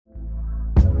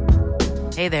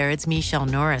Hey there, it's Michelle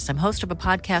Norris. I'm host of a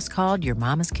podcast called Your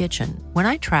Mama's Kitchen. When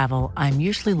I travel, I'm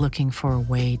usually looking for a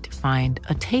way to find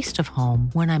a taste of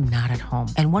home when I'm not at home.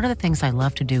 And one of the things I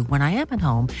love to do when I am at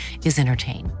home is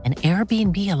entertain. And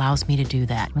Airbnb allows me to do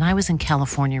that. When I was in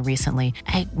California recently,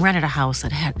 I rented a house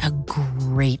that had a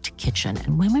great kitchen.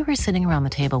 And when we were sitting around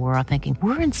the table, we were all thinking,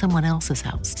 we're in someone else's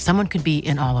house. Someone could be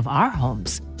in all of our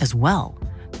homes as well.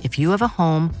 If you have a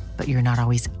home, but you're not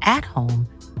always at home,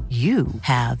 you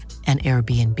have an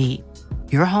Airbnb.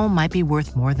 Your home might be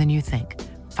worth more than you think.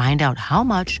 Find out how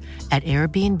much at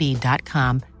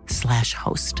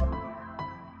airbnb.com/host.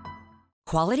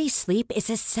 Quality sleep is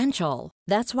essential.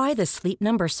 That's why the Sleep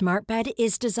Number Smart Bed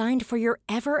is designed for your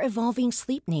ever-evolving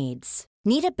sleep needs.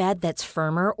 Need a bed that's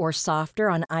firmer or softer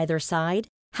on either side?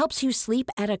 Helps you sleep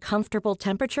at a comfortable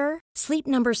temperature? Sleep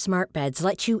Number Smart Beds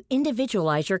let you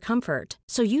individualize your comfort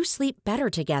so you sleep better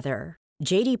together.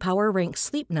 J.D. Power ranks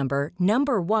Sleep Number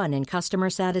number 1 in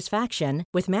customer satisfaction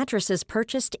with mattresses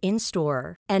purchased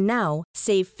in-store. And now,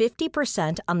 save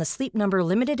 50% on the Sleep Number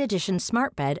Limited Edition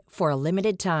Smart Bed for a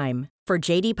limited time. For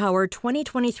J.D. Power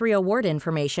 2023 award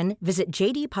information, visit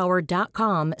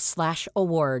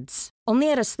jdpower.com/awards.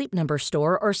 Only at a Sleep Number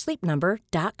store or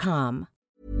sleepnumber.com.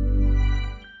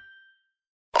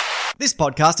 This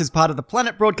podcast is part of the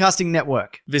Planet Broadcasting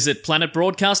Network. Visit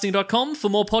planetbroadcasting.com for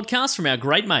more podcasts from our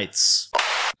great mates.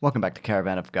 Welcome back to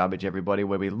Caravan of Garbage, everybody,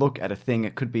 where we look at a thing.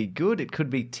 It could be good, it could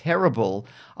be terrible.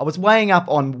 I was weighing up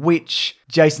on which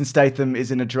Jason Statham is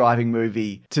in a driving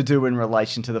movie to do in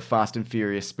relation to the Fast and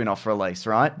Furious spin-off release,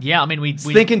 right? Yeah, I mean, we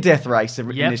thinking Death Race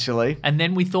initially. And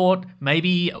then we thought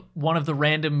maybe one of the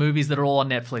random movies that are all on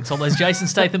Netflix. All those Jason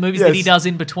Statham movies that he does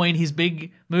in between his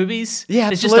big movies. Yeah,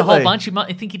 There's just a whole bunch.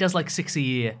 I think he does like 6 a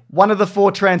year. One of the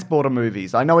 4 Transporter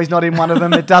movies. I know he's not in one of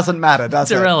them. It doesn't matter, does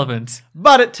it? It's irrelevant.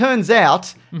 But it turns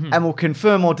out, and we'll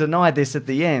confirm or deny this at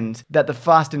the end, that the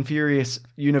Fast and Furious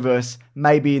universe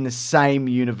may be in the same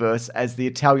universe as the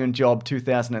Italian Job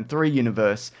 2003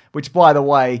 universe, which, by the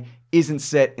way, isn't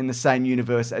set in the same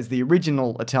universe as the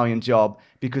original Italian Job,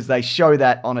 because they show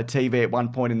that on a TV at one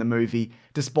point in the movie,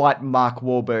 despite Mark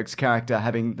Wahlberg's character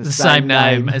having the same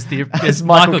name as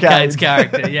Michael Caine's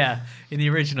character, in the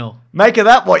original. Make of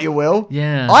that what you will.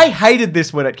 Yeah. I hated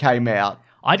this when it came out.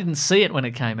 I didn't see it when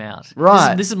it came out.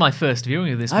 Right. This is my first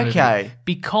viewing of this movie. Okay.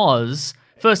 Because,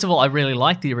 first of all, I really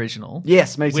like the original.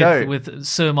 Yes, me too. With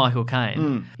Sir Michael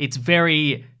Caine. It's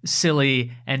very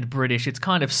silly and British. It's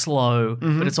kind of slow,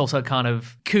 but it's also kind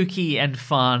of kooky and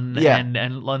fun and a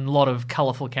lot of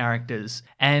colourful characters.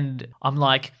 And I'm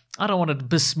like, I don't want to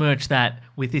besmirch that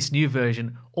with this new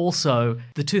version. Also,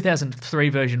 the 2003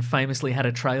 version famously had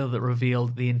a trailer that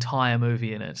revealed the entire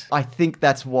movie in it. I think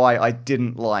that's why I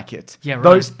didn't like it. Yeah,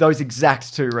 right. Those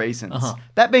exact 2 reasons.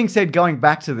 That being said, going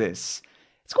back to this,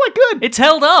 it's quite good. It's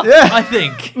held up, I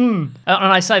think. And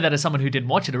I say that as someone who didn't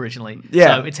watch it originally.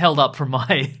 Yeah. So it's held up from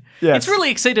my... Yes. It's really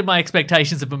exceeded my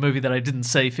expectations of a movie that I didn't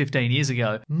see 15 years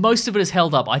ago. Most of it is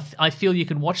held up. I feel you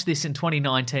can watch this in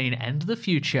 2019 and the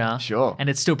future. Sure. And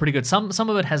it's still pretty good. Some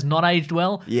of it has not aged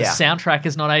well. Yeah. The soundtrack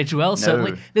has not aged well,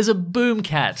 certainly. There's a Boom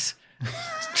Cat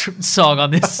song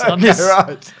on this.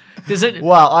 Right. Does it?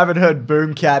 Wow, I haven't heard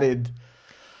Boom Cat in...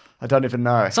 I don't even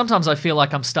know. Sometimes I feel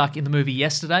like I'm stuck in the movie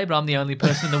Yesterday, but I'm the only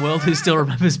person in the world who still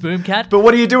remembers Boom Cat. But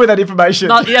what do you do with that information?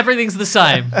 Everything's the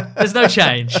same. There's no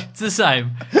change. It's the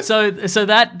same. So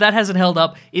that hasn't held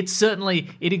up.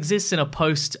 It exists in a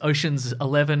post Ocean's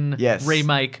 11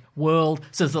 remake world.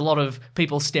 So there's a lot of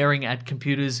people staring at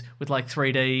computers with like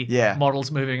 3D models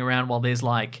moving around while there's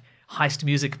like heist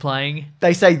music playing.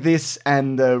 They say this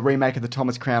and the remake of the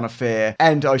Thomas Crown Affair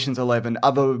and Ocean's 11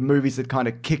 are the movies that kind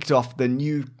of kicked off the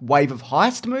new wave of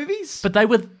heist movies. But they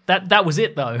were that was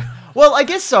it though. Well, I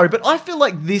guess so, but I feel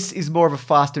like this is more of a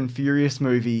Fast and Furious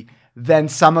movie than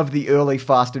some of the early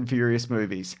Fast and Furious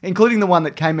movies, including the one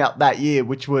that came out that year,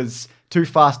 which was Too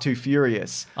Fast, Too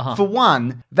Furious. For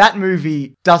one, that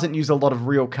movie doesn't use a lot of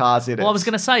real cars in it. Well, I was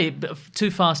going to say, Too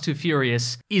Fast, Too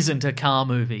Furious isn't a car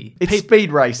movie. It's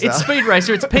Speed Racer. It's Speed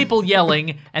Racer. It's people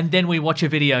yelling, and then we watch a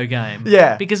video game.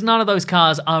 Yeah. Because none of those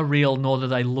cars are real, nor do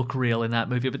they look real in that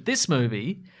movie. But this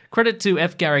movie... Credit to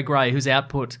F. Gary Gray, whose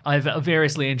output I've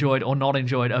variously enjoyed or not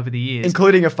enjoyed over the years.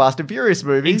 Including a Fast and Furious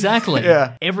movie. Exactly.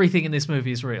 Yeah. Everything in this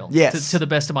movie is real. Yes. To the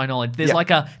best of my knowledge. There's like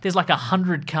a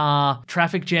 100-car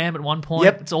traffic jam at one point.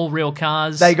 Yep. It's all real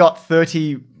cars. They got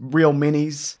 30 real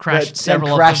minis. Crashed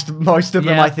several of them. Most of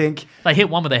them, I think. They hit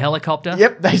one with a helicopter.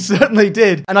 Yep, they certainly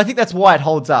did. And I think that's why it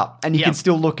holds up. And you can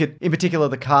still look at, in particular,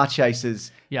 the car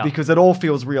chases. Yeah. Because it all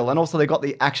feels real. And also they got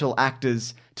the actual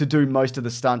actors to do most of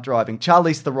the stunt driving.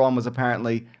 Charlize Theron was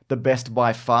apparently the best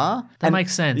by far. That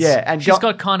makes sense. Yeah. And she's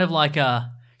got kind of like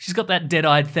a... She's got that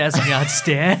dead-eyed 1,000-yard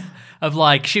stare of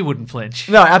like, she wouldn't flinch.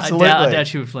 No, absolutely. I doubt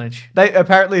she would flinch.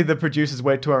 Apparently, the producers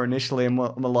went to her initially and were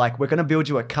like, we're going to build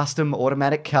you a custom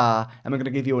automatic car and we're going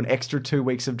to give you an extra 2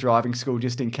 weeks of driving school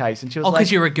just in case. And she was like...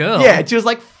 because you're a girl. Yeah, and she was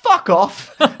like, fuck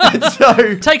off. And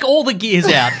so... Take all the gears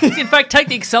out. In fact, take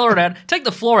the accelerator out. Take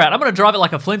the floor out. I'm going to drive it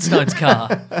like a Flintstones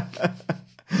car.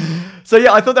 So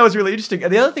yeah, I thought that was really interesting.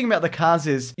 And the other thing about the cars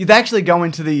is they actually go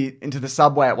into the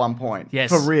subway at one point. Yes.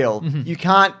 For real. Mm-hmm. You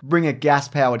can't bring a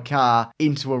gas-powered car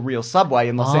into a real subway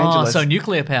in Los Angeles. So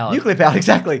nuclear-powered. Nuclear-powered,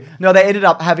 exactly. No, they ended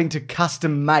up having to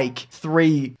custom make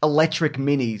 3 electric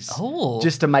minis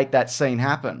just to make that scene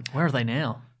happen. Where are they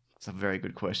now? It's a very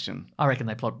good question. I reckon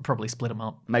they probably split them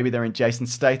up. Maybe they're in Jason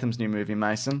Statham's new movie,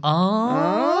 Mason.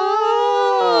 Yeah.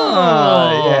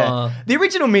 The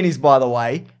original minis, by the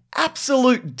way...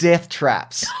 absolute death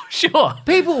traps. Sure.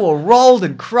 People were rolled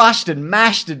and crushed and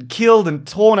mashed and killed and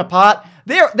torn apart.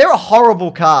 They're a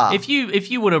horrible car. If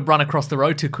you would have run across the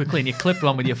road too quickly and you clipped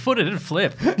one with your foot, it'd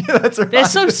flip. Yeah, that's right. They're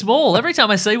so small. Every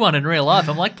time I see one in real life,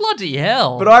 I'm like, bloody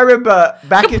hell. But I remember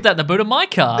back put that in the boot of my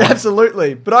car.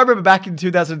 Absolutely. But I remember back in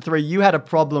 2003, you had a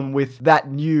problem with that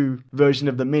new version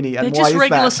of the Mini. And They're why just is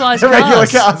regular-sized that? cars. They're regular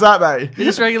cars, aren't they? They're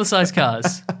just regular-sized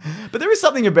cars. But there is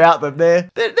something about them. They're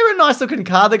a nice-looking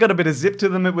car. They got a bit of zip to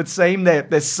them, it would seem.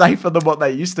 They're safer than what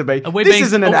they used to be.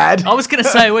 Isn't an ad. I was going to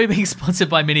say, are we being sponsored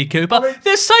by Mini Cooper?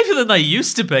 They're safer than they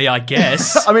used to be, I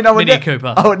guess. I mean, Mini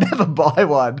Cooper. I would never buy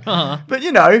one. Uh-huh. But,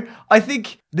 I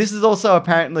think this is also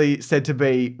apparently said to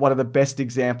be one of the best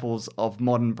examples of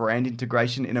modern brand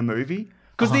integration in a movie.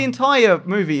 Because the entire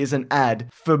movie is an ad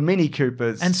for Mini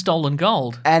Coopers. And Stolen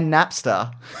Gold. And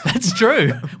Napster. That's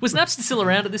true. Was Napster still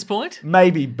around at this point?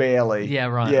 Maybe barely. Yeah,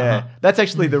 right. Yeah. Uh-huh. That's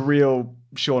actually the real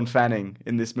Sean Fanning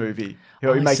in this movie. He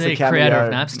makes the cameo. Creator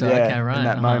of Napster. Okay, right. In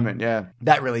that moment, yeah.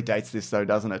 That really dates this, though,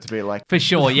 doesn't it? To be like... For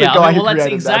sure, yeah. That's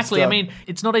exactly... Napster. I mean,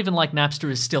 it's not even like Napster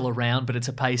is still around, but it's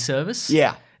a pay service.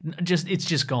 Yeah. It's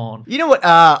just gone. You know what?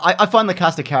 I find the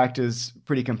cast of characters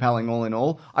pretty compelling all in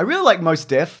all. I really like Mos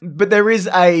Def, but there is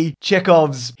a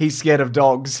Chekhov's he's scared of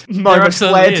dogs moment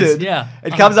planted. Yeah.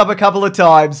 It comes up a couple of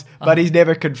times, but he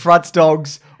never confronts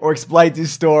dogs or explains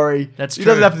his story. That's true. He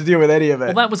doesn't have to deal with any of it.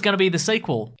 Well, that was going to be the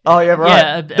sequel. Oh, yeah, right.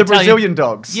 Yeah, the Brazilian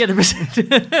dogs. Yeah,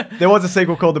 there was a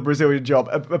sequel called The Brazilian Job.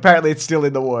 Apparently, it's still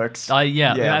in the works.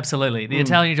 Yeah, absolutely. The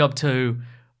Italian Job 2...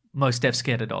 Mos Def's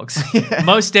scared of dogs. Yeah.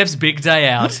 Mos Def's big day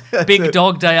out. Big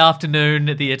dog day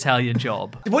afternoon, the Italian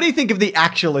Job. What do you think of the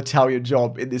actual Italian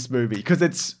Job in this movie? Because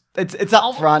it's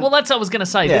up front. Well, that's what I was going to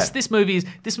say. Yeah. This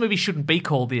movie shouldn't be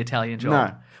called the Italian Job.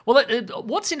 No. Well,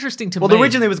 what's interesting to me... Well,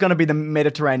 originally it was going to be the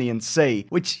Mediterranean Sea,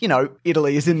 which,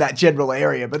 Italy is in that general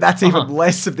area, but that's even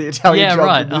less of the Italian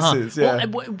job than this is. Yeah.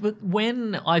 Well,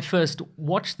 when I first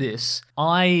watched this,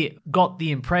 I got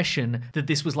the impression that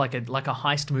this was like a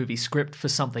heist movie script for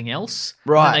something else.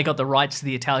 Right. And they got the rights to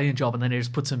the Italian Job and then they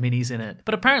just put some minis in it.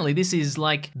 But apparently this is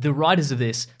like the writers of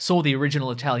this saw the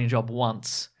original Italian Job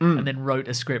once and then wrote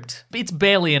a script. It's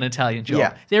barely an Italian Job.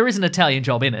 Yeah. There is an Italian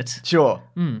Job in it. Sure.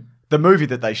 The movie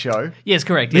that they show. Yes,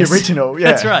 correct. The original, yeah.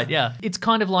 That's right, yeah. It's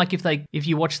kind of like if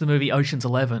you watch the movie Ocean's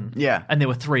 11 and there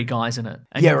were 3 guys in it.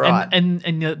 And, yeah, right. And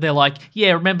they're like,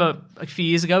 yeah, remember a few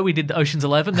years ago we did the Ocean's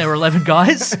 11? There were 11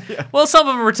 guys? Yeah. Well, some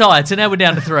of them retired, so now we're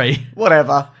down to 3.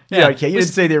 Whatever. Yeah, okay. You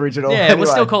didn't see the original. Yeah, anyway. We're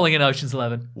still calling it Ocean's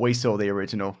 11. We saw the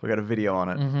original. We got a video on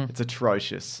it. Mm-hmm. It's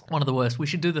atrocious. One of the worst. We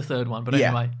should do the third one, but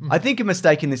anyway. I think a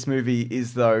mistake in this movie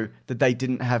is, though, that they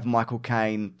didn't have Michael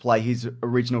Caine play his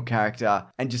original character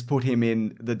and just put him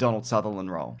in the Donald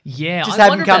Sutherland role. Yeah, just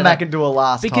have him come back and do a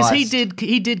last because heist.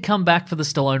 he did come back for the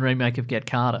Stallone remake of Get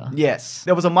Carter. Yes.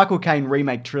 There was a Michael Caine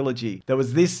remake trilogy. There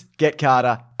was this, Get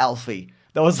Carter, Alfie.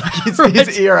 That was like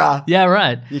his era. Yeah,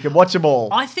 right. You can watch them all.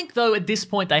 I think, though, at this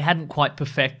point, they hadn't quite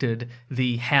perfected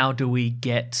the how do we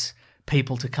get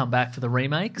people to come back for the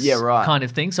remakes kind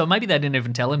of thing. So maybe they didn't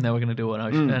even tell him they were going to do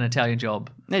an Italian Job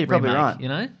Yeah, you're probably remake,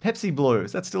 right. Pepsi Blue,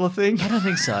 is that still a thing? I don't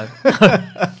think so.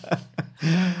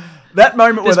 That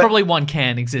moment There's probably one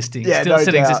can existing. Yeah, still no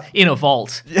sitting doubt. in a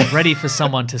vault, ready for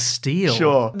someone to steal.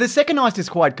 Sure. The second heist is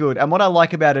quite good, and what I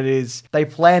like about it is they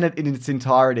plan it in its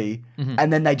entirety,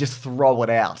 and then they just throw it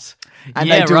out.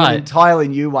 And they do an entirely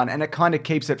new one, and it kind of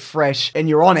keeps it fresh, and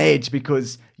you're on edge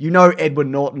because Edward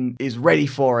Norton is ready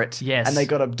for it. Yes. And they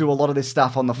got to do a lot of this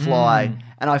stuff on the fly,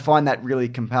 and I find that really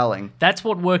compelling. That's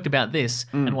what worked about this,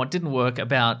 and what didn't work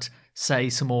about say,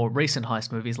 some more recent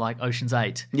heist movies like Ocean's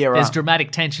 8. Yeah, right. There's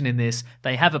dramatic tension in this.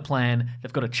 They have a plan.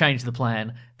 They've got to change the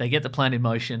plan. They get the plan in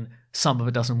motion. Some of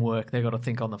it doesn't work. They've got to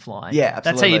think on the fly. Yeah, absolutely.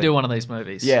 That's how you do one of these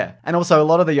movies. Yeah. And also a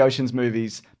lot of the Ocean's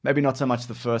movies, maybe not so much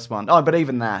the first one. Oh, but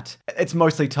even that, it's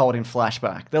mostly told in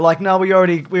flashback. They're like, no, we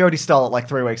already stole it like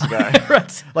 3 weeks ago.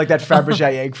 Right. Like that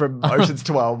Fabergé egg from Ocean's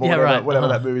 12 or whatever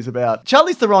that movie's about.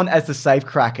 Charlize Theron as the safe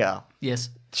cracker. Yes.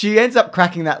 She ends up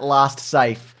cracking that last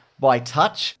safe by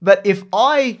touch. But if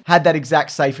I had that exact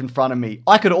safe in front of me,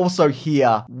 I could also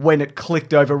hear when it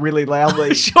clicked over really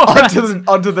loudly Sure,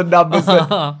 onto the numbers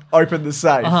that opened the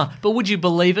safe. But would you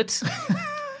believe it?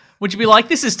 Would you be like,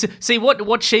 this is see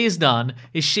what she has done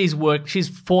is she's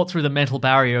fought through the mental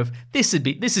barrier of this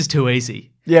is too easy.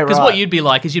 Yeah, right. Because what you'd be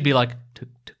like, tick,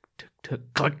 tick, tick,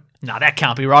 click. No, that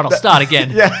can't be right. I'll start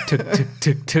again. Yeah. Tick, tick,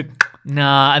 tick, tick.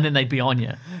 Nah, and then they'd be on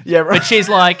you. Yeah, right. But she's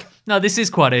like, no, this is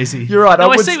quite easy. You're right.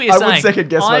 No, I see what you're saying. I would second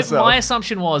guess myself. My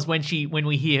assumption was when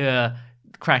we hear her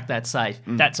crack that safe,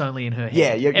 that's only in her head.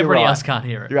 Yeah, you're Everybody right. else can't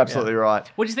hear it. You're absolutely right.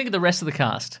 What do you think of the rest of the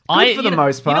cast? Good for the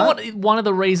most part. You know what? One of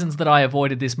the reasons that I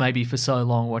avoided this maybe for so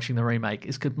long watching the remake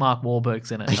is because Mark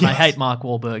Wahlberg's in it. And I hate Mark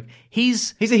Wahlberg.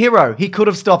 He's a hero. He could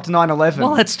have stopped 9/11.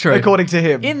 Well, that's true. According to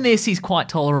him. In this, he's quite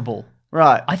tolerable.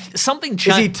 Right. Something Is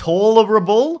changed. he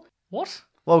tolerable? What?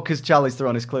 Well, because Charlize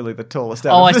Theron is clearly the tallest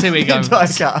out Oh, I of see where you're the going. entire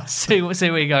cast. See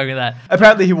where you're going with that.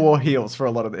 Apparently he wore heels for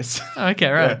a lot of this. Okay,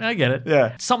 right. Yeah. I get it.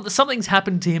 Yeah. Something's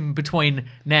happened to him between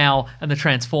now and the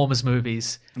Transformers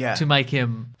movies to make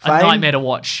him a Fame? nightmare to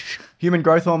watch. Human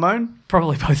growth hormone?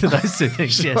 Probably both of those two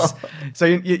things, Sure. yes. So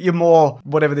you're more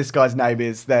whatever this guy's name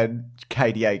is than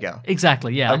Cade Yeager.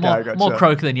 Exactly, yeah. Okay, more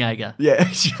Croker than Yeager. Yeah,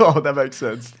 sure, that makes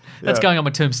sense. That's Yeah. going on my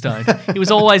tombstone. He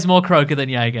was always more Croker than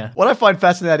Yeager. What I find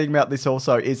fascinating about this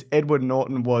also is Edward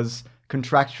Norton was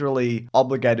contractually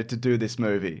obligated to do this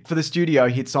movie. For the studio,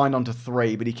 he'd signed on to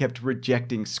 3, but he kept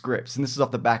rejecting scripts. And this is off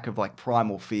the back of like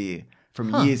Primal Fear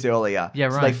from years earlier. Yeah,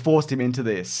 So right. they forced him into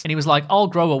this. And he was like, I'll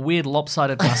grow a weird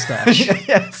lopsided mustache.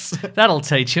 Yes. That'll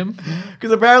teach him.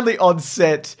 Because apparently on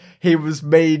set, he was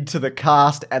mean to the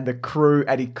cast and the crew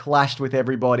and he clashed with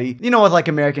everybody. You know, with like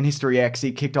American History X,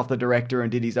 he kicked off the director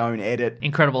and did his own edit.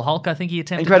 Incredible Hulk, I think he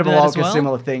attempted Incredible to do that Hulk, as well. a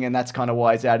similar thing, and that's kind of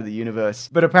why he's out of the universe.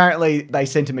 But apparently they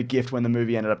sent him a gift when the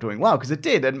movie ended up doing well, because it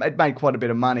did. It made quite a bit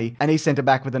of money. And he sent it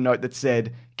back with a note that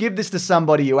said, give this to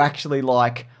somebody you actually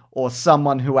like or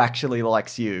someone who actually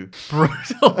likes you.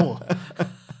 Brutal.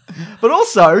 But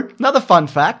also, another fun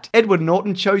fact, Edward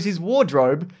Norton chose his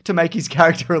wardrobe to make his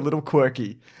character a little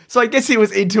quirky. So I guess he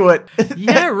was into it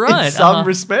Yeah, right. in some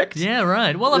respect. Yeah,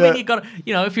 right. Well, I mean, you got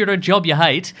if you're at a job you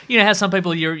hate, you know how some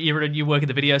people you work at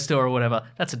the video store or whatever.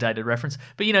 That's a dated reference,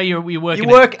 but you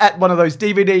work at one of those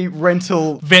DVD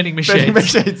rental vending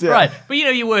machines, yeah. right? But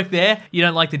you work there. You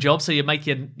don't like the job, so you make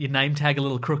your name tag a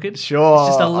little crooked. Sure.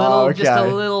 It's just a little, just a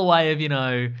okay. little way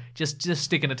of just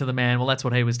sticking it to the man. Well, that's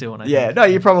what he was doing. I Yeah, think. no,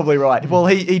 you're probably right. Well,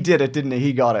 he did it, didn't he?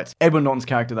 He got it. Edward Norton's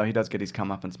character, though, he does get his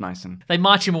comeuppance, Mason. They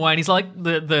march him away, and he's like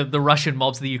the Russian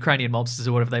mobs, the Ukrainian mobsters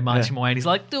or whatever. They march him away, and he's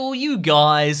like, "Oh, you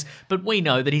guys!" But we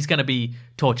know that he's going to be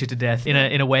tortured to death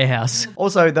in a warehouse.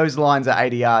 Also, those lines are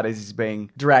 80 yard as he's being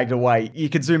dragged away. You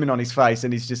can zoom in on his face,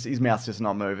 and his mouth's just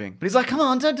not moving. But he's like, "Come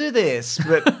on, don't do this!"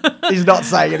 But he's not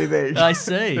saying anything. I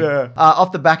see. Yeah.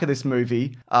 Off the back of this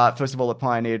movie, first of all, it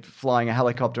pioneered flying a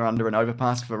helicopter under an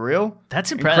overpass for real.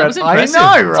 That's impressive. That was impressive.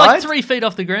 I know, It's right? like 3 feet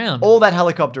off the ground. All that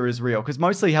helicopter is real, because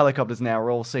mostly helicopters now are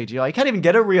all CGI. You can't even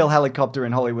get a real helicopter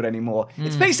in Hollywood anymore.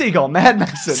 It's PC gone mad,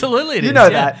 Mason. Absolutely, it you is, know yeah.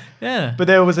 that. Yeah. But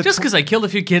there was a just because they killed a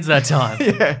few kids that time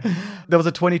there was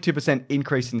a 22%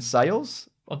 increase in sales.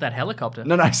 of that helicopter.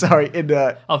 No, sorry,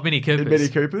 Of Mini Coopers. in Mini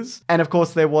Coopers. And of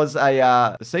course, there was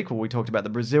a sequel we talked about, the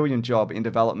Brazilian Job, in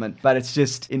development, but it's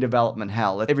just in development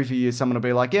hell. Every few years, someone will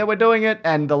be like, yeah, we're doing it.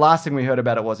 And the last thing we heard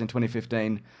about it was in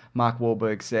 2015, Mark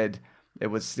Wahlberg said it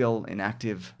was still in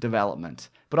active development.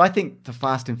 But I think the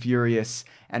Fast and Furious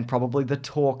and probably the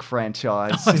Talk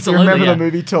franchise. If you Absolutely, remember yeah. the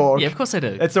movie Talk. Yeah, of course I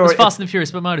do. It's already- Fast and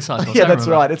Furious, but motorcycles. Yeah, I that's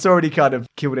remember. right. It's already kind of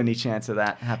killed any chance of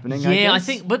that happening, I Yeah, I guess.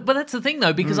 think, but that's the thing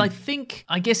though, because I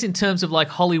guess in terms of like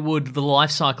Hollywood, the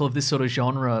life cycle of this sort of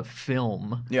genre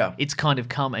film, Yeah. it's kind of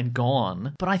come and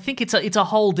gone. But I think it's a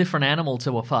whole different animal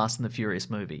to a Fast and the Furious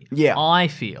movie. Yeah. I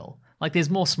feel like there's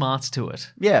more smarts to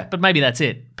it. Yeah. But maybe that's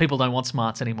it. People don't want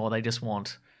smarts anymore. They just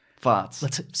want Farts.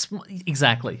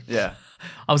 exactly. Yeah.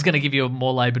 I was going to give you a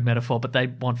more laboured metaphor, but they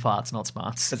want farts, not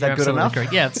smarts. Is that You're good absolutely enough?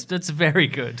 correct. Yeah, it's very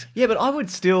good. Yeah, but I would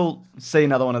still see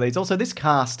another one of these. Also, this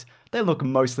cast, they look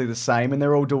mostly the same, and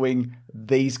they're all doing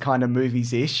these kind of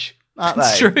movies-ish, aren't they?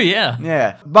 It's true, yeah.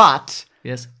 Yeah. But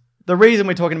Yes. The reason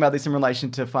we're talking about this in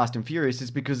relation to Fast and Furious is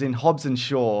because in Hobbs and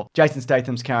Shaw, Jason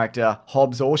Statham's character,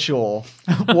 Hobbs or Shaw,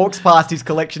 walks past his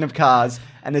collection of cars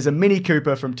and there's a Mini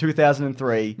Cooper from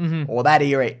 2003 or that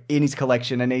era in his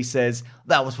collection, and he says,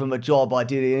 "That was from a job I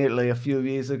did in Italy a few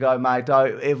years ago, mate.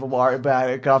 Don't ever worry about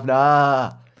it,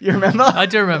 governor." You remember? I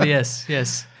do remember, yes.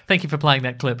 Thank you for playing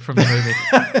that clip from the movie.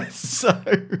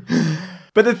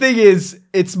 But the thing is,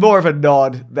 it's more of a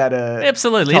nod than a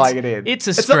absolutely tying it in. It's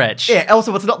a stretch.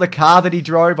 Also, it's not the car that he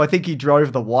drove. I think he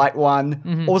drove the white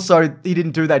one. Also, he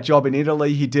didn't do that job in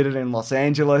Italy. He did it in Los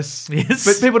Angeles. Yes.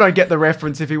 But people don't get the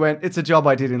reference if he went, "It's a job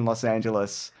I did in Los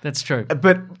Angeles." That's true.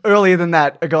 But earlier than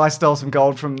that, a guy stole some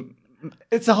gold from...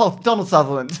 It's a whole... Donald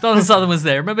Sutherland. Donald Sutherland was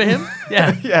there. Remember him?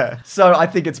 Yeah. Yeah. So I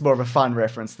think it's more of a fun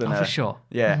reference than for sure.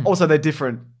 Yeah. Also, they're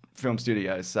different film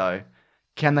studios, so...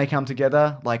 Can they come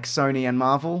together like Sony and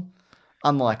Marvel?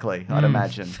 Unlikely, I'd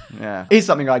imagine. Yeah. Here's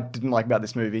something I didn't like about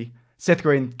this movie. Seth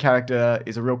Green's character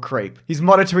is a real creep. He's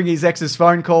monitoring his ex's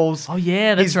phone calls. Oh,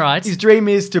 yeah, that's right. His dream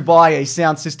is to buy a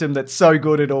sound system that's so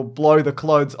good it'll blow the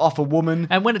clothes off a woman.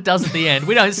 And when it does at the end,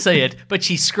 we don't see it, but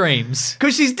she screams.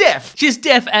 Because she's deaf. She's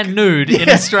deaf and nude in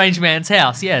a strange man's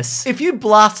house, yes. If you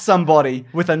blast somebody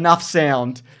with enough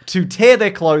sound to tear their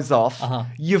clothes off,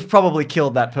 you've probably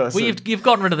killed that person. Well, you've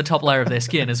gotten rid of the top layer of their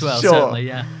skin as well, Sure. certainly,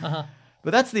 yeah. But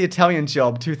that's The Italian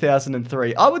Job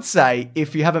 2003. I would say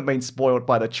if you haven't been spoiled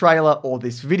by the trailer or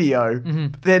this video,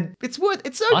 then it's okay.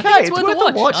 I think it's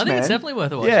worth a watch. I think man. it's definitely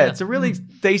worth a watch. Yeah, it's a really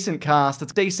decent cast.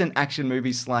 It's a decent action movie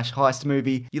 / heist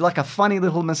movie. You like a funny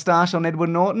little moustache on Edward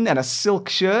Norton and a silk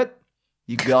shirt?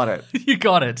 You got it. You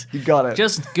got it. You got it.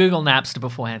 Just Google Napster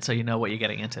beforehand so you know what you're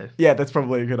getting into. Yeah, that's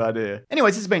probably a good idea.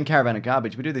 Anyways, this has been Caravan of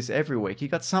Garbage. We do this every week. You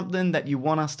got something that you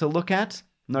want us to look at?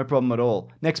 No problem at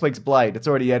all. Next week's Blade. It's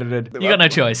already edited. You got no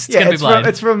choice. It's going to be Blade.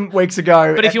 It's from weeks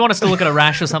ago. But if you want us to look at a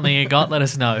rash or something you got, let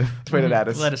us know. Tweet it at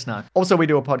us. Let us know. Also, we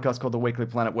do a podcast called The Weekly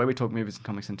Planet where we talk movies and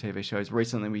comics and TV shows.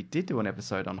 Recently, we did do an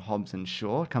episode on Hobbs and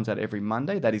Shaw. It comes out every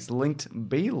Monday. That is linked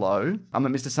below. I'm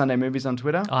at Mr. Sunday Movies on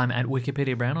Twitter. I'm at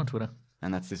Wikipedia Brown on Twitter.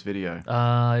 And that's this video.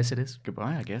 Yes, it is.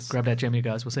 Goodbye, I guess. Grab that gem, you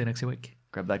guys. We'll see you next week.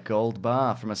 Grab that gold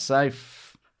bar from a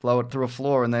safe, blow it through a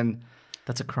floor, and then...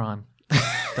 That's a crime.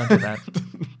 Don't do that.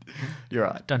 You're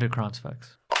right. Don't do crimes,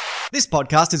 folks. This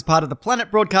podcast is part of the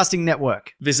Planet Broadcasting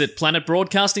Network. Visit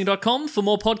planetbroadcasting.com for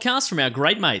more podcasts from our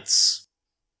great mates.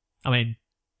 I mean,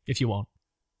 if you want.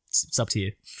 It's up to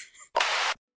you.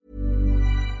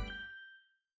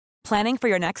 Planning for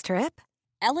your next trip?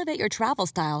 Elevate your travel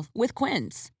style with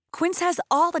Quince. Quince has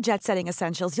all the jet-setting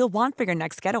essentials you'll want for your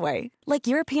next getaway, like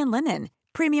European linen,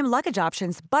 premium luggage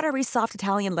options, buttery soft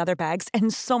Italian leather bags,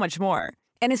 and so much more.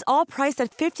 And is all priced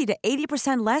at 50 to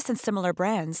 80% less than similar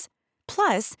brands.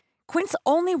 Plus, Quince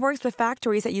only works with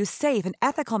factories that use safe and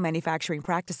ethical manufacturing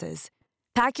practices.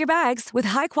 Pack your bags with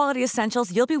high-quality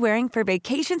essentials you'll be wearing for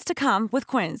vacations to come with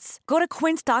Quince. Go to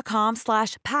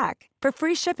quince.com/pack for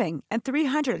free shipping and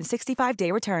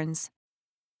 365-day returns.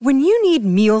 When you need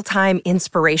mealtime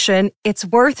inspiration, it's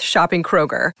worth shopping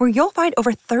Kroger, where you'll find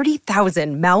over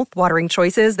 30,000 mouth-watering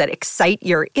choices that excite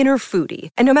your inner foodie.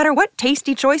 And no matter what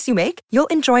tasty choice you make, you'll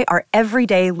enjoy our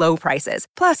everyday low prices,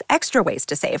 plus extra ways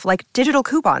to save, like digital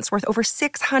coupons worth over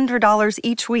 $600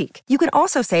 each week. You can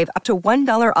also save up to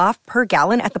 $1 off per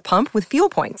gallon at the pump with fuel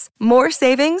points. More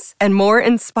savings and more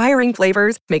inspiring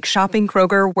flavors make shopping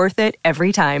Kroger worth it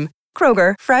every time.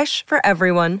 Kroger, fresh for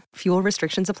everyone. Fuel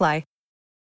restrictions apply.